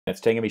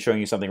Today I'm going to be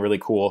showing you something really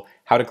cool,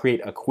 how to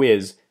create a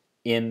quiz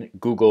in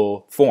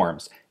Google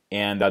Forms.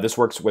 And this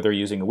works whether you're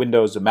using a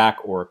Windows, a Mac,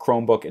 or a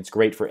Chromebook. It's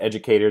great for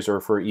educators or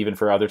for even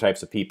for other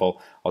types of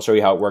people. I'll show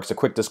you how it works. A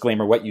quick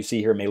disclaimer, what you see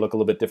here may look a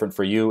little bit different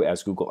for you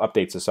as Google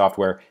updates the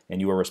software, and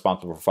you are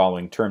responsible for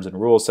following terms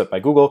and rules set by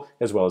Google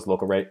as well as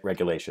local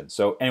regulations.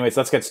 So anyways,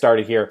 let's get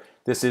started here.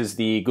 This is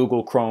the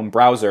Google Chrome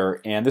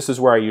browser, and this is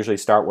where I usually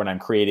start when I'm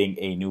creating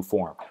a new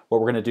form.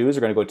 What we're going to do is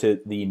we're going to go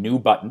to the New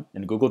button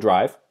in Google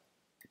Drive.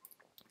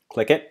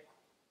 Click it,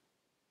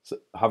 so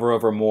hover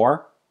over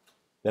More,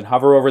 then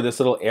hover over this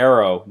little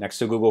arrow next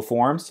to Google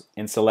Forms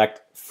and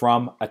select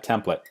From a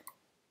Template.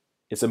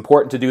 It's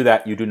important to do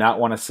that. You do not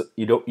want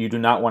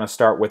to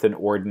start with an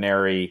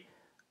ordinary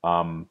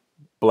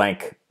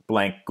blank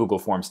Google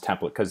Forms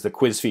template because the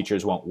quiz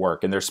features won't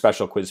work, and there's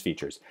special quiz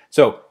features.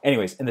 So,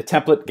 anyways, in the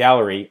template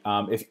gallery,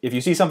 if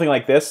you see something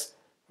like this.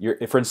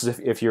 For instance,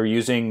 if you're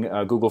using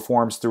Google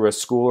Forms through a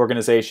school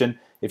organization,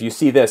 if you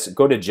see this,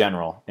 go to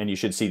General, and you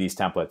should see these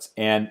templates.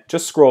 And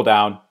just scroll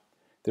down.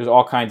 There's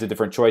all kinds of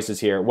different choices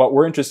here. What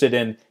we're interested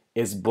in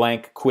is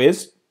blank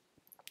quiz.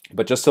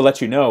 But just to let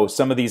you know,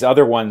 some of these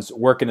other ones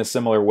work in a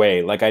similar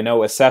way. Like I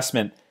know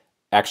assessment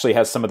actually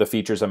has some of the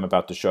features I'm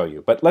about to show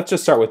you. But let's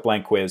just start with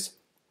blank quiz.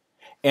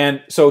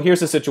 And so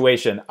here's the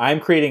situation. I'm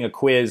creating a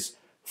quiz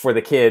for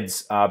the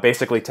kids,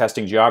 basically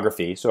testing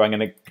geography. So I'm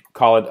going to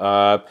call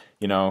it,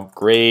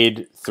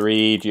 grade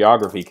 3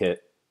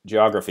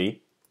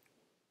 geography,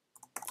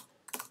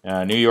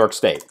 New York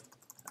State.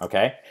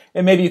 Okay,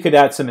 and maybe you could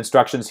add some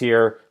instructions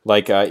here,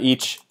 like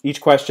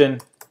each question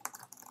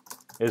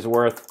is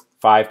worth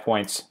 5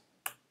 points.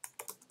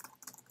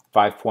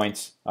 5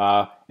 points,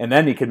 and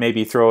then you could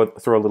maybe throw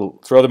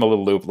them a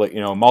little loop, like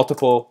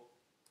multiple,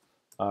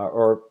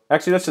 or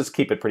actually let's just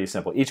keep it pretty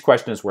simple. Each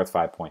question is worth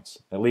 5 points.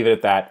 And leave it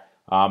at that.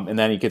 And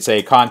then you could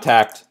say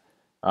contact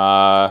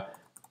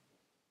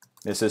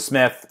Mrs.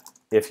 Smith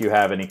if you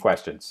have any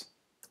questions.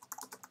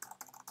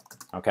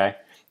 Okay,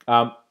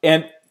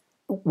 and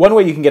one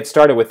way you can get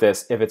started with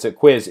this, if it's a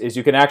quiz, is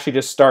you can actually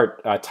just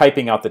start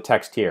typing out the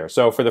text here.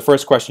 So for the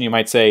first question, you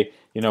might say,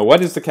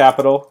 what is the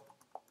capital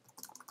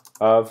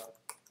of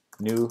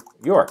New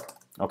York?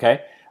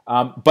 Okay.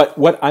 But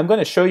what I'm going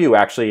to show you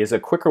actually is a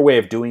quicker way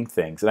of doing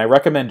things, and I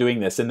recommend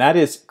doing this, and that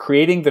is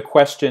creating the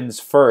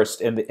questions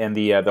first and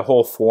the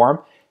whole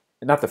form,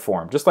 not the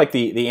form, just like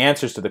the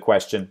answers to the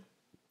question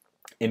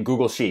in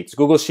Google Sheets.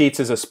 Google Sheets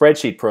is a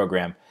spreadsheet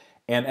program,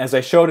 and as I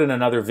showed in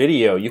another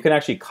video, you can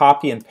actually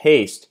copy and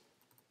paste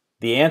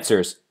the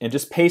answers and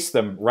just paste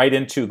them right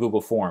into Google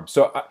Forms.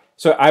 So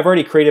I've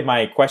already created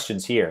my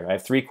questions here. I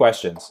have 3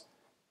 questions,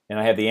 and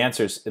I have the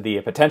answers,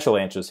 the potential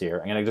answers here.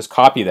 I'm going to just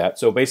copy that.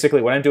 So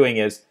basically what I'm doing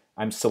is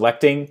I'm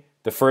selecting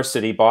the first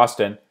city,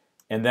 Boston,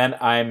 and then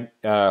I'm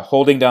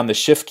holding down the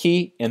Shift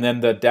key and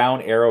then the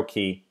down arrow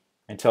key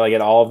until I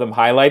get all of them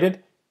highlighted.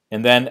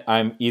 And then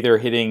I'm either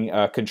hitting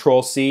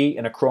Control C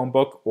in a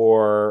Chromebook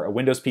or a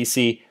Windows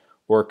PC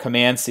or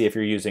Command C if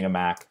you're using a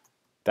Mac.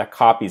 That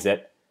copies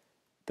it.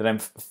 Then I'm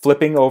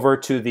flipping over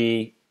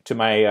to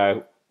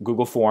my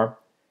Google form.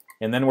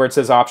 And then where it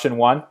says option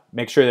 1,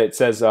 make sure that it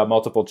says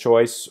multiple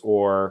choice,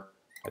 or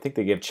I think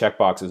they give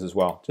checkboxes as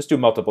well. Just do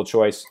multiple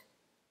choice.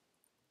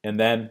 And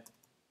then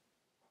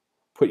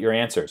put your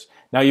answers.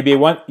 Now you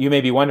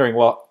may be wondering,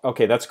 well,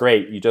 okay, that's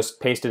great. You just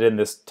pasted in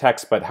this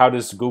text, but how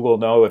does Google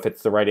know if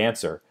it's the right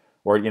answer?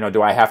 Or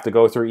do I have to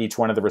go through each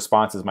one of the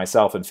responses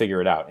myself and figure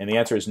it out? And the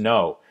answer is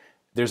no.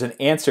 There's an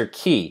answer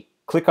key.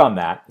 Click on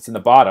that. It's in the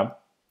bottom.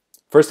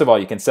 First of all,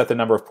 you can set the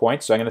number of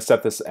points. So I'm going to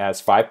set this as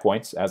 5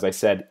 points, as I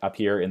said up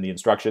here in the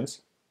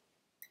instructions.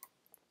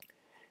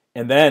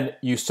 And then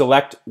you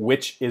select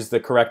which is the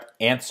correct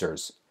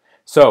answers.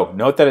 So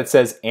note that it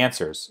says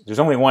answers. There's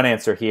only one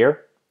answer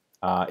here.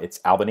 It's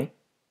Albany.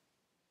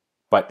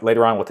 But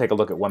later on, we'll take a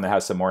look at one that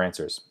has some more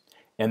answers.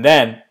 And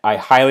then I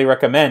highly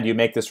recommend you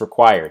make this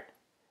required.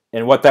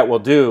 And what that will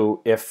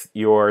do, if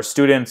your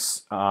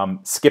students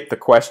skip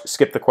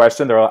the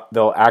question,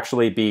 they'll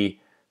actually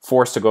be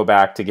forced to go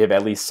back to give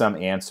at least some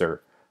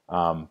answer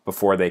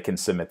before they can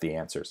submit the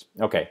answers.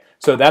 Okay,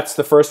 so that's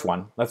the first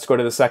one. Let's go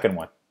to the second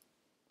one.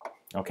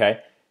 Okay,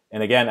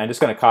 and again, I'm just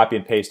going to copy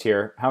and paste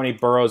here. How many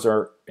boroughs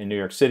are in New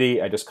York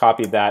City? I just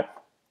copied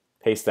that,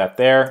 paste that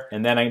there,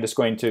 and then I'm just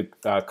going to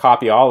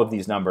copy all of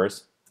these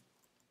numbers,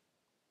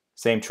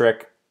 same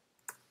trick,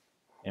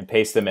 and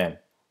paste them in.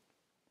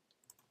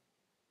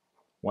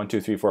 1,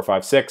 2, 3, 4,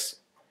 5, 6.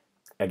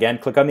 Again,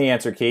 click on the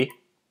answer key.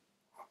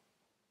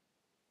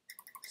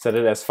 Set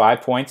it as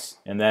 5 points,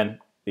 and then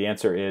the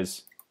answer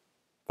is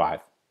 5.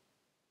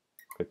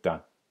 Click done.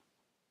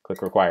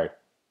 Click required.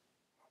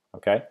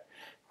 Okay,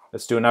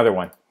 let's do another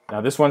one. Now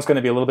this one's going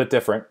to be a little bit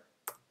different.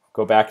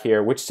 Go back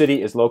here. Which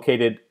city is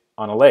located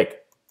on a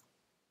lake?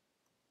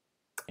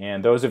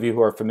 And those of you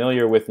who are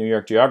familiar with New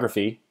York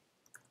geography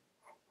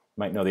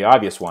might know the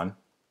obvious one,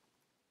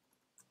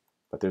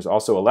 but there's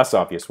also a less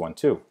obvious one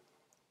too.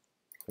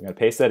 I'm going to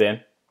paste that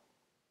in.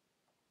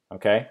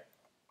 Okay,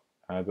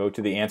 go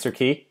to the answer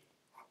key.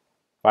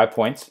 5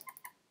 points.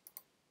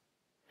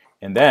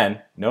 And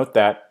then note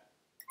that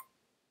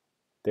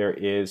there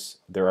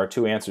are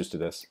two answers to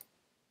this,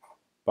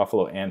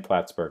 Buffalo and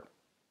Plattsburgh.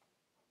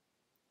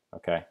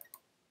 Okay,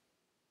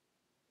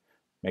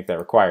 make that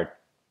required.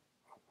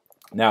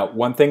 Now,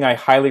 one thing I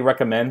highly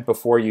recommend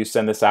before you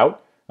send this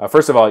out,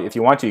 first of all, if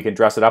you want to, you can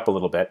dress it up a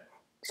little bit.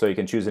 So you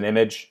can choose an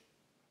image,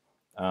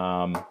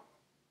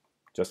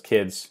 just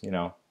kids, you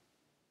know,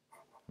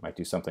 might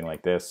do something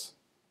like this.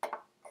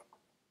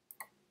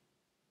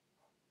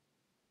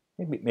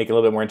 Maybe make it a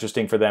little bit more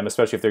interesting for them,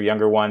 especially if they're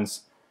younger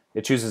ones.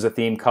 It chooses a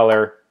theme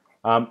color.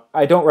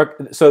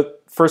 So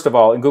first of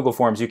all, in Google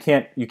Forms, you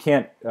can't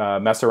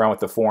mess around with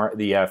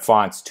the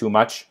fonts too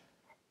much.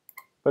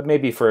 But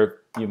maybe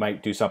you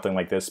might do something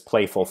like this,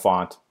 playful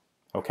font.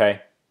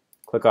 Okay,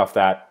 click off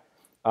that,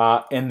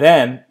 and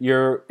then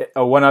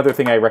one other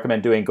thing I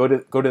recommend doing: go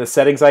to the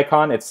settings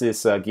icon. It's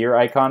this gear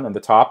icon on the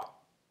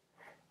top.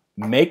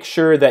 Make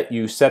sure that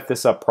you set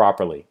this up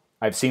properly.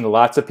 I've seen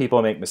lots of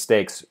people make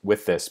mistakes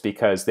with this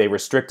because they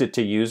restrict it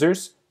to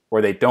users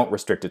or they don't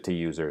restrict it to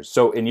users.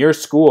 So in your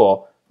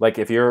school, like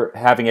if you're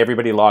having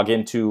everybody log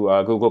into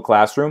Google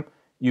Classroom,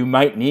 you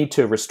might need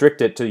to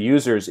restrict it to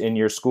users in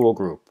your school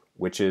group,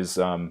 which is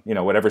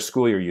whatever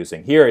school you're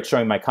using. Here it's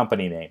showing my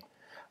company name.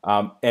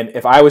 And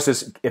if I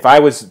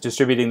was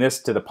distributing this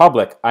to the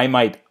public, I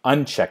might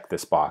uncheck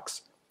this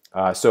box.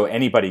 So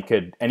anybody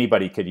could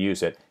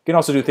use it. You can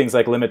also do things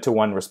like limit to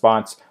one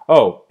response.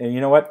 Oh, and you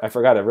know what? I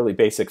forgot a really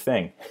basic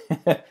thing.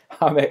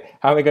 How am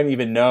I going to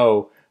even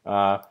know?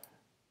 How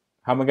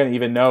am I going to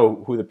even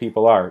know who the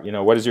people are? You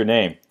know, what is your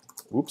name?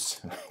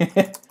 Oops.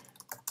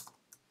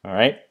 All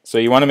right. So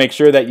you want to make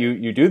sure that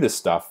you do this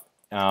stuff,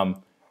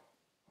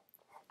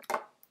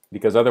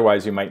 because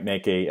otherwise you might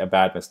make a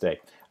bad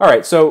mistake. All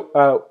right.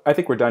 So I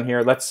think we're done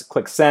here. Let's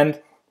click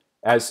send.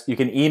 As you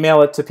can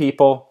email it to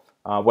people.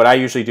 What I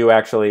usually do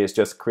actually is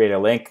just create a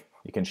link.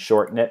 You can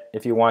shorten it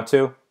if you want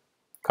to,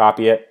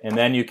 copy it, and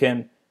then you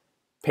can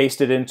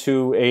paste it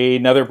into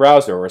another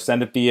browser or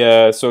send it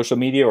via social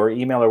media or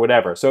email or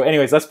whatever. So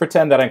anyways, let's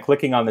pretend that I'm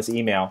clicking on this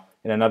email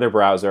in another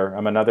browser.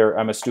 I'm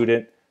a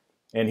student,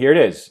 and here it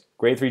is.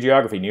 Grade 3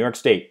 Geography, New York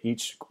State.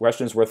 Each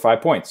question is worth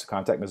 5 points.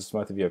 Contact Mrs.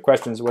 Smith if you have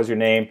questions. What's your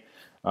name?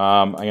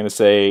 I'm going to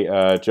say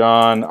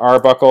John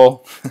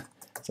Arbuckle.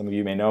 Some of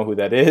you may know who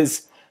that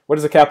is. What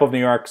is the capital of New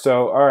York?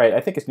 So, all right,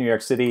 I think it's New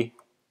York City.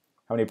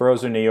 How many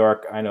boroughs are in New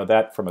York? I know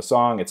that from a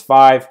song. It's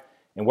 5.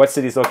 And what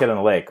city is located on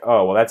the lake?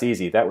 Oh, well, that's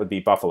easy. That would be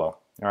Buffalo.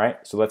 All right,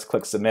 so let's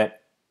click Submit.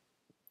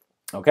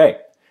 Okay.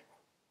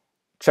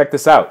 Check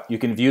this out. You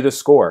can view the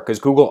score because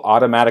Google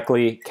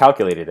automatically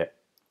calculated it.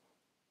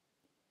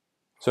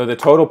 So the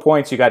total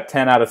points, you got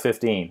 10 out of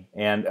 15.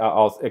 And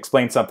I'll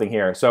explain something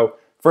here. So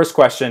first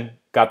question,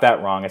 got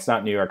that wrong. It's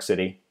not New York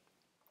City.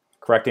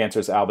 Correct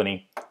answer is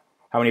Albany.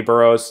 How many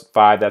boroughs?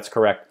 5, that's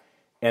correct.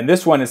 And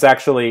this one is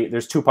actually,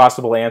 there's 2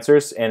 possible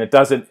answers, and it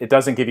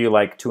doesn't give you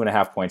like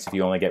 2.5 points if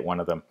you only get one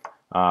of them.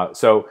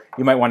 So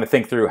you might want to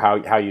think through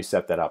how you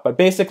set that up. But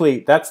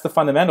basically, that's the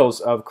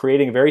fundamentals of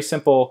creating a very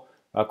simple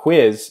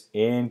quiz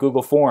in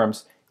Google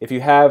Forms. If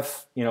you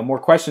have more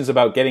questions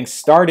about getting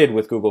started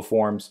with Google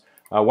Forms,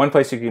 one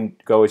place you can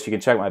go is you can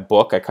check my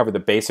book. I cover the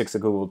basics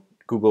of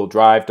Google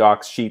Drive,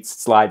 Docs, Sheets,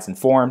 Slides, and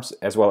Forms,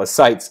 as well as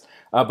sites.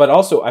 But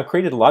also, I've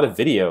created a lot of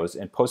videos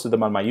and posted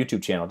them on my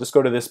YouTube channel. Just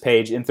go to this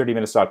page,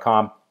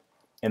 in30minutes.com,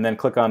 and then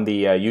click on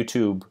the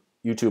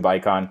YouTube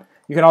icon.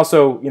 You can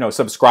also,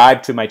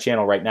 subscribe to my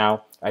channel right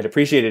now. I'd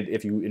appreciate it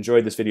if you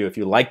enjoyed this video, if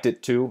you liked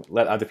it too,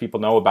 let other people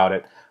know about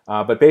it.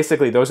 But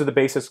basically, those are the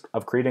basics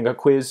of creating a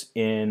quiz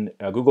in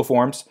Google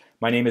Forms.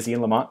 My name is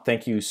Ian Lamont.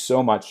 Thank you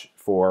so much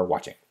for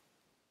watching.